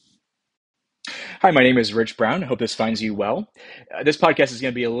Hi, my name is Rich Brown. I hope this finds you well. This podcast is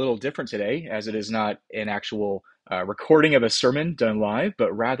going to be a little different today, as it is not an actual recording of a sermon done live,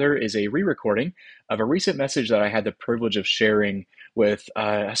 but rather is a re recording of a recent message that I had the privilege of sharing with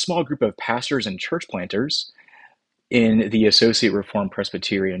a small group of pastors and church planters in the Associate Reformed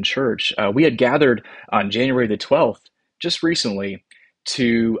Presbyterian Church. We had gathered on January the 12th, just recently,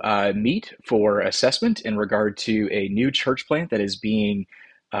 to meet for assessment in regard to a new church plant that is being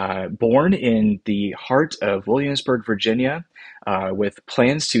born in the heart of Williamsburg, Virginia, with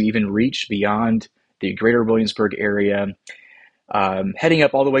plans to even reach beyond the greater Williamsburg area, heading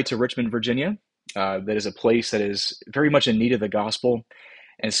up all the way to Richmond, Virginia. That is a place that is very much in need of the gospel.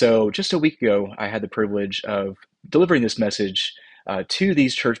 And so just a week ago, I had the privilege of delivering this message to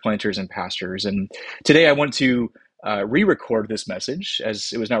these church planters and pastors. And today I want to re-record this message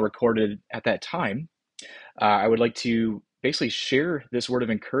as it was not recorded at that time. I would like to basically share this word of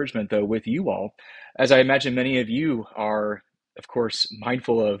encouragement, though, with you all, as I imagine many of you are, of course,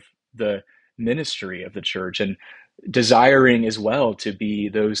 mindful of the ministry of the church and desiring as well to be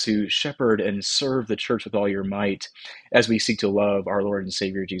those who shepherd and serve the church with all your might as we seek to love our Lord and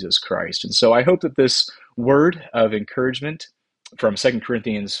Savior Jesus Christ. And so I hope that this word of encouragement from 2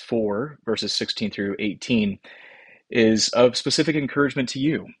 Corinthians 4, verses 16 through 18, is of specific encouragement to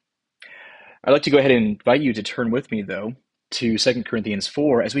you. I'd like to go ahead and invite you to turn with me, though, to 2 Corinthians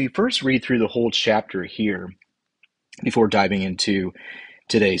 4 as we first read through the whole chapter here before diving into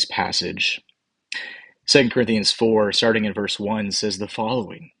today's passage. 2 Corinthians 4, starting in verse 1, says the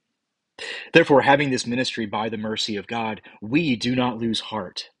following: "Therefore, having this ministry by the mercy of God, we do not lose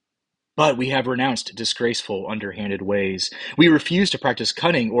heart. But we have renounced disgraceful, underhanded ways. We refuse to practice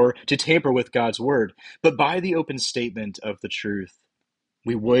cunning or to tamper with God's word, but by the open statement of the truth.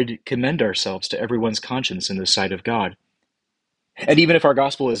 We would commend ourselves to everyone's conscience in the sight of God. And even if our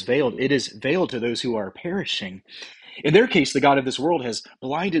gospel is veiled, it is veiled to those who are perishing. In their case, the God of this world has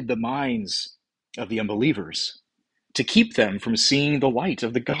blinded the minds of the unbelievers to keep them from seeing the light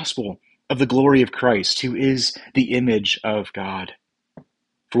of the gospel of the glory of Christ, who is the image of God.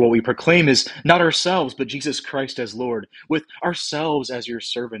 For what we proclaim is not ourselves, but Jesus Christ as Lord, with ourselves as your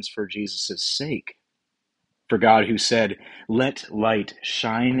servants for Jesus' sake. For God, who said, 'Let light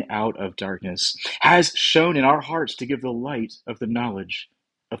shine out of darkness,' has shone in our hearts to give the light of the knowledge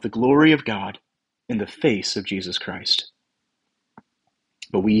of the glory of God in the face of Jesus Christ.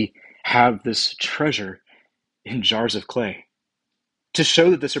 But we have this treasure in jars of clay, to show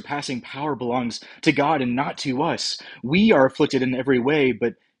that the surpassing power belongs to God and not to us. We are afflicted in every way,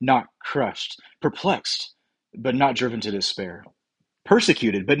 but not crushed, perplexed, but not driven to despair,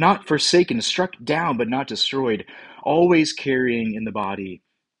 persecuted, but not forsaken, struck down, but not destroyed, always carrying in the body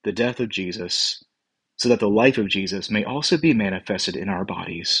the death of Jesus, so that the life of Jesus may also be manifested in our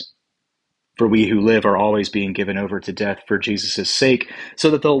bodies. For we who live are always being given over to death for Jesus' sake,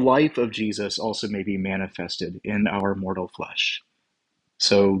 so that the life of Jesus also may be manifested in our mortal flesh.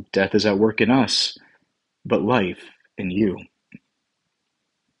 So death is at work in us, but life in you.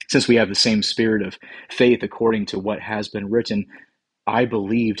 Since we have the same spirit of faith according to what has been written, 'I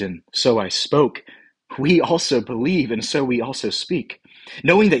believed, and so I spoke,' we also believe, and so we also speak,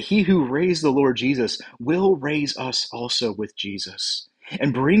 knowing that he who raised the Lord Jesus will raise us also with Jesus,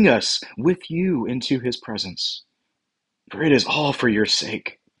 and bring us with you into his presence. For it is all for your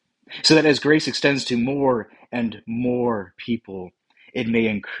sake, so that as grace extends to more and more people, it may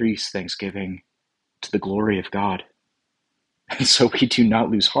increase thanksgiving to the glory of God. And so we do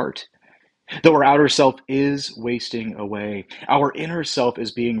not lose heart. Though our outer self is wasting away, our inner self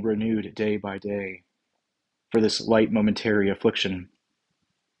is being renewed day by day. For this light momentary affliction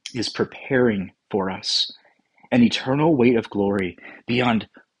is preparing for us an eternal weight of glory beyond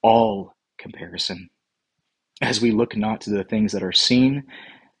all comparison, as we look not to the things that are seen,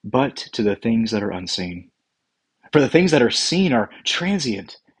 but to the things that are unseen. For the things that are seen are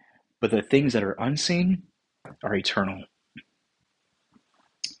transient, but the things that are unseen are eternal."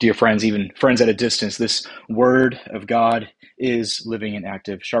 Dear friends, even friends at a distance, this word of God is living and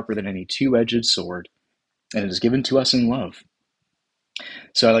active, sharper than any two-edged sword, and it is given to us in love.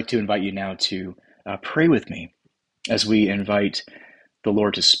 So I'd like to invite you now to pray with me as we invite the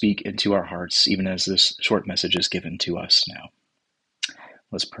Lord to speak into our hearts, even as this short message is given to us now.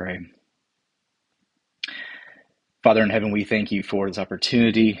 Let's pray. Father in heaven, we thank you for this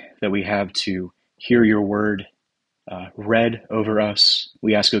opportunity that we have to hear your word read over us.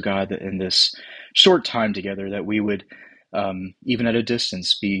 We ask, O God, that in this short time together, that we would, even at a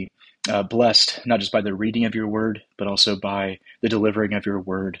distance, be blessed not just by the reading of your word, but also by the delivering of your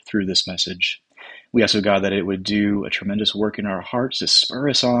word through this message. We ask, O God, that it would do a tremendous work in our hearts to spur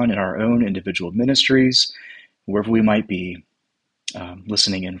us on in our own individual ministries, wherever we might be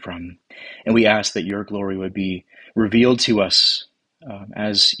listening in from. And we ask that your glory would be revealed to us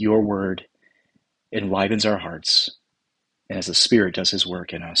as your word enlivens our hearts and as the Spirit does his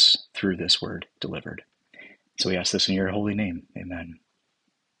work in us through this word delivered. So we ask this in your holy name. Amen.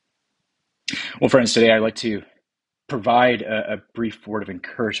 Well, friends, today I'd like to provide a brief word of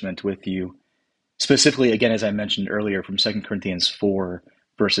encouragement with you, specifically, again, as I mentioned earlier, from 2 Corinthians 4,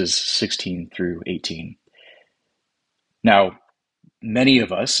 verses 16 through 18. Now, many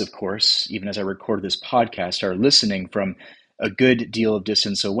of us, of course, even as I record this podcast, are listening from a good deal of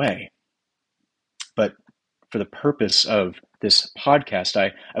distance away. But for the purpose of this podcast,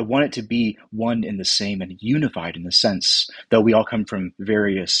 I want it to be one and the same and unified in the sense, though we all come from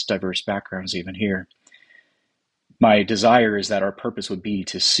various diverse backgrounds even here. My desire is that our purpose would be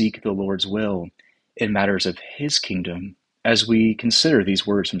to seek the Lord's will in matters of his kingdom as we consider these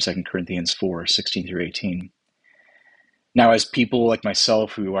words from 2 Corinthians 4, 16 through 18. Now, as people like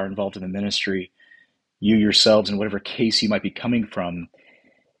myself who are involved in the ministry, you yourselves, in whatever case you might be coming from,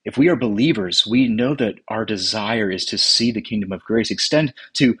 if we are believers, we know that our desire is to see the kingdom of grace extend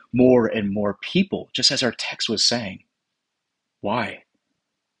to more and more people, just as our text was saying. Why?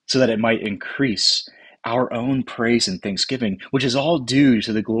 So that it might increase our own praise and thanksgiving, which is all due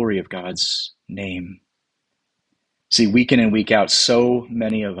to the glory of God's name. See, week in and week out, so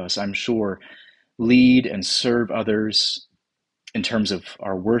many of us, I'm sure, lead and serve others in terms of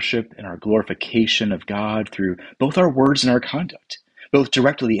our worship and our glorification of God through both our words and our conduct, both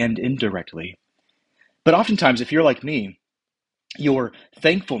directly and indirectly. But oftentimes, if you're like me, your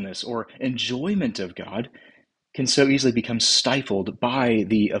thankfulness or enjoyment of God can so easily become stifled by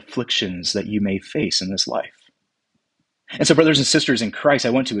the afflictions that you may face in this life. And so, brothers and sisters in Christ, I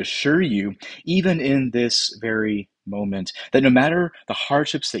want to assure you, even in this very moment, that no matter the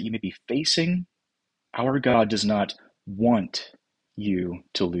hardships that you may be facing, our God does not want you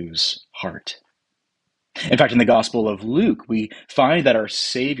to lose heart. In fact, in the Gospel of Luke, we find that our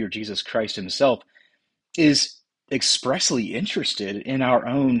Savior, Jesus Christ himself, is expressly interested in our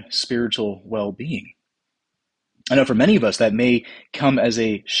own spiritual well-being. I know for many of us that may come as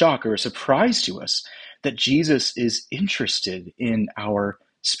a shock or a surprise to us that Jesus is interested in our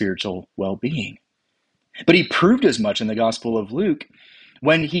spiritual well-being. But he proved as much in the Gospel of Luke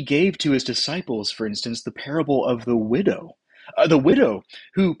when he gave to his disciples, for instance, the parable of the widow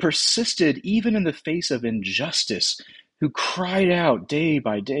who persisted even in the face of injustice, who cried out day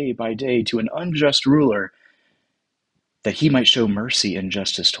by day by day to an unjust ruler that he might show mercy and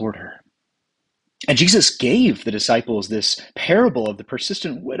justice toward her. And Jesus gave the disciples this parable of the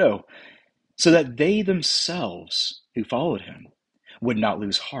persistent widow so that they themselves, who followed him, would not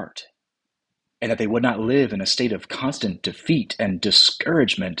lose heart, and that they would not live in a state of constant defeat and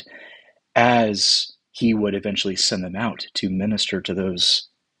discouragement as he would eventually send them out to minister to those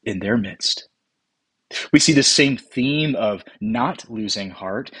in their midst. We see the same theme of not losing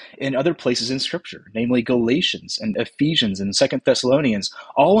heart in other places in Scripture, namely Galatians and Ephesians and 2 Thessalonians,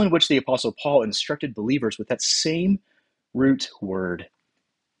 all in which the Apostle Paul instructed believers with that same root word,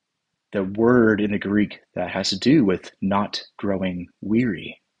 the word in the Greek that has to do with not growing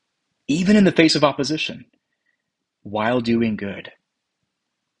weary, even in the face of opposition, while doing good.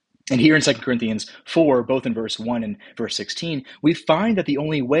 And here in 2 Corinthians 4, both in verse 1 and verse 16, we find that the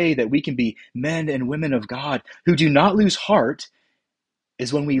only way that we can be men and women of God who do not lose heart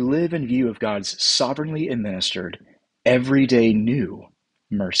is when we live in view of God's sovereignly administered, everyday new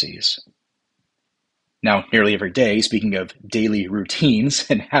mercies. Now, nearly every day, speaking of daily routines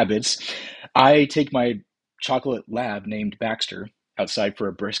and habits, I take my chocolate lab named Baxter outside for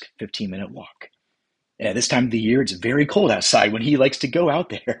a brisk 15-minute walk. At this time of the year, it's very cold outside when he likes to go out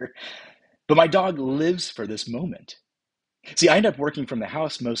there. But my dog lives for this moment. See, I end up working from the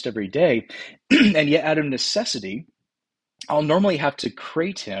house most every day, and yet out of necessity, I'll normally have to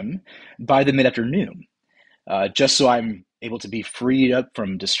crate him by the mid-afternoon, just so I'm able to be freed up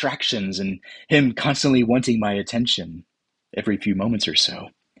from distractions and him constantly wanting my attention every few moments or so.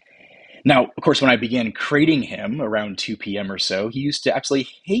 Now, of course, when I began crating him around 2 p.m. or so, he used to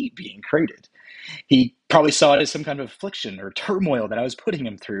absolutely hate being crated. He probably saw it as some kind of affliction or turmoil that I was putting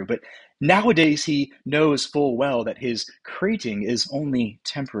him through, but nowadays he knows full well that his crating is only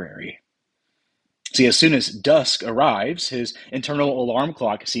temporary. See, as soon as dusk arrives, his internal alarm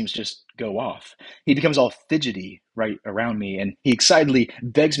clock seems to just go off. He becomes all fidgety right around me, and he excitedly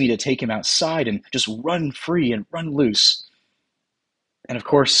begs me to take him outside and just run free and run loose. And of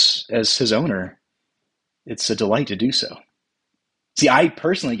course, as his owner, it's a delight to do so. See, I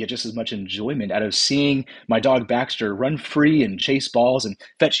personally get just as much enjoyment out of seeing my dog Baxter run free and chase balls and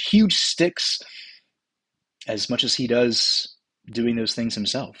fetch huge sticks as much as he does doing those things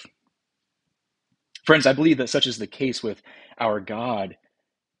himself. Friends, I believe that such is the case with our God,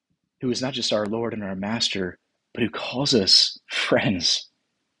 who is not just our Lord and our Master, but who calls us friends.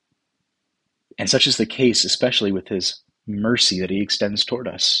 And such is the case, especially with his mercy that he extends toward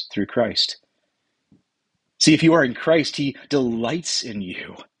us through Christ. See, if you are in Christ, he delights in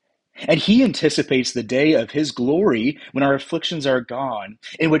you. And he anticipates the day of his glory when our afflictions are gone,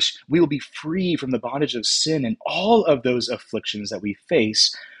 in which we will be free from the bondage of sin and all of those afflictions that we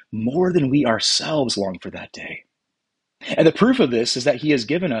face more than we ourselves long for that day. And the proof of this is that he has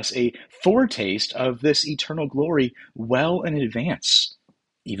given us a foretaste of this eternal glory well in advance,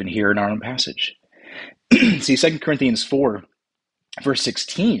 even here in our own passage. See, 2 Corinthians 4, verse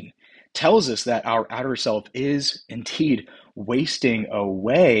 16 tells us that our outer self is indeed wasting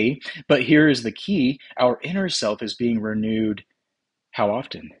away, but here is the key: our inner self is being renewed how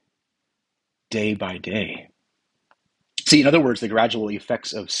often? Day by day. See, in other words, the gradual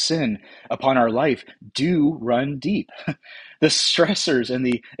effects of sin upon our life do run deep. The stressors and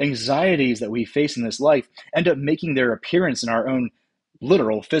the anxieties that we face in this life end up making their appearance in our own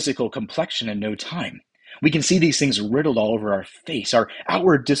literal physical complexion in no time. We can see these things riddled all over our face. Our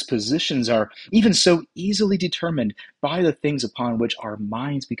outward dispositions are even so easily determined by the things upon which our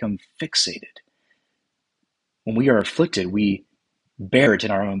minds become fixated. When we are afflicted, we bear it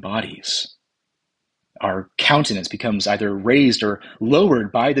in our own bodies. Our countenance becomes either raised or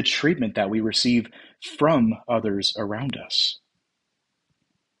lowered by the treatment that we receive from others around us.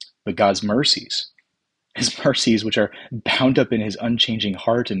 But God's mercies, his mercies which are bound up in his unchanging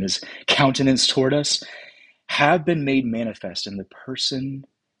heart and his countenance toward us, have been made manifest in the person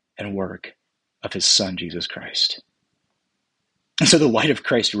and work of his Son, Jesus Christ. And so the light of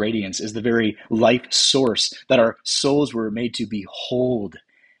Christ's radiance is the very life source that our souls were made to behold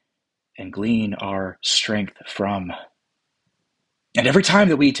and glean our strength from. And every time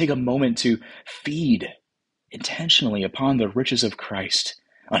that we take a moment to feed intentionally upon the riches of Christ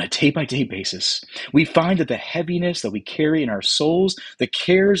on a day-by-day basis, we find that the heaviness that we carry in our souls, the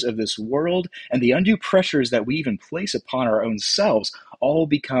cares of this world, and the undue pressures that we even place upon our own selves all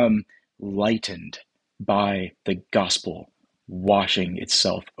become lightened by the gospel washing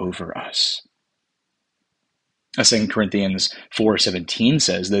itself over us. As 2 Corinthians 4:17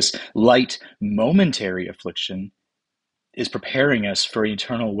 says, this light momentary affliction is preparing us for an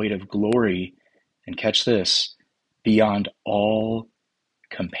eternal weight of glory, and catch this, beyond all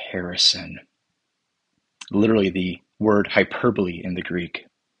comparison. Literally the word hyperbole in the Greek.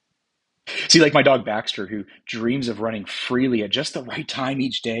 See, like my dog Baxter, who dreams of running freely at just the right time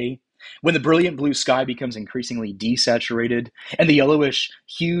each day, when the brilliant blue sky becomes increasingly desaturated and the yellowish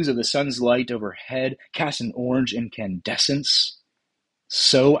hues of the sun's light overhead cast an orange incandescence,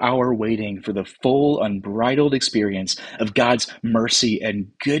 so our waiting for the full, unbridled experience of God's mercy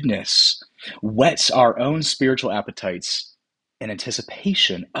and goodness whets our own spiritual appetites in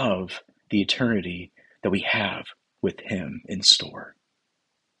anticipation of the eternity that we have with him in store.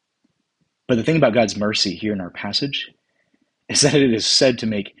 But the thing about God's mercy here in our passage is that it is said to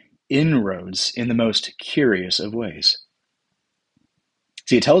make inroads in the most curious of ways.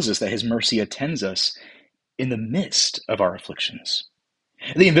 See, it tells us that his mercy attends us in the midst of our afflictions.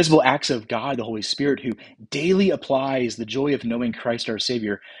 The invisible acts of God, the Holy Spirit, who daily applies the joy of knowing Christ our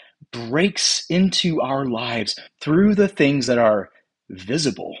Savior, breaks into our lives through the things that are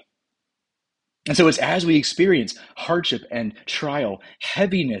visible. And so it's as we experience hardship and trial,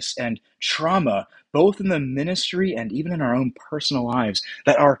 heaviness and trauma, both in the ministry and even in our own personal lives,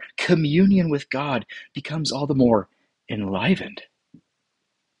 that our communion with God becomes all the more enlivened.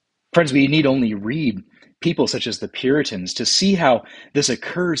 Friends, we need only read people such as the Puritans to see how this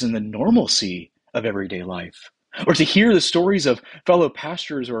occurs in the normalcy of everyday life, or to hear the stories of fellow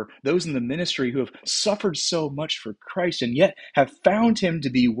pastors or those in the ministry who have suffered so much for Christ and yet have found him to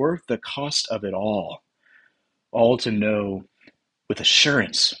be worth the cost of it all to know with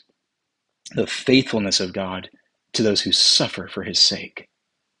assurance the faithfulness of God to those who suffer for his sake.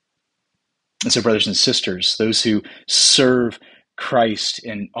 And so, brothers and sisters, those who serve Christ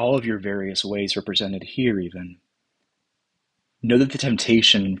in all of your various ways represented here even, know that the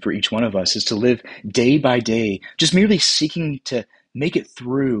temptation for each one of us is to live day by day, just merely seeking to make it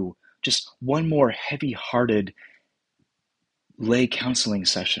through just one more heavy-hearted lay counseling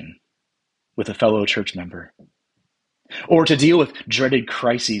session with a fellow church member, or to deal with dreaded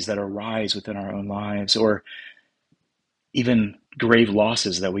crises that arise within our own lives, or even grave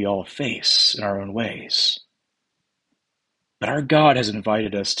losses that we all face in our own ways. But our God has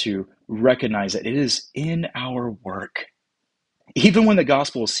invited us to recognize that it is in our work, even when the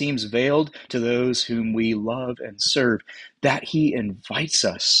gospel seems veiled to those whom we love and serve, that he invites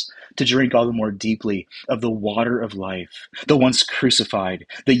us to drink all the more deeply of the water of life, the once crucified,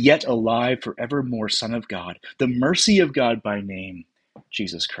 the yet alive forevermore Son of God, the mercy of God by name,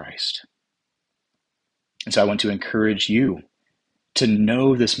 Jesus Christ. And so I want to encourage you to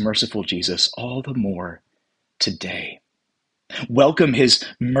know this merciful Jesus all the more today. Welcome his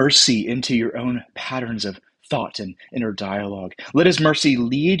mercy into your own patterns of thought and inner dialogue. Let his mercy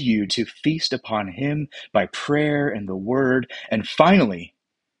lead you to feast upon him by prayer and the word, and finally,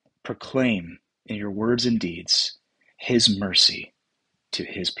 proclaim in your words and deeds his mercy to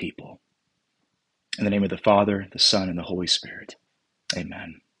his people. In the name of the Father, the Son, and the Holy Spirit,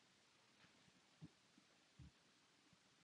 amen.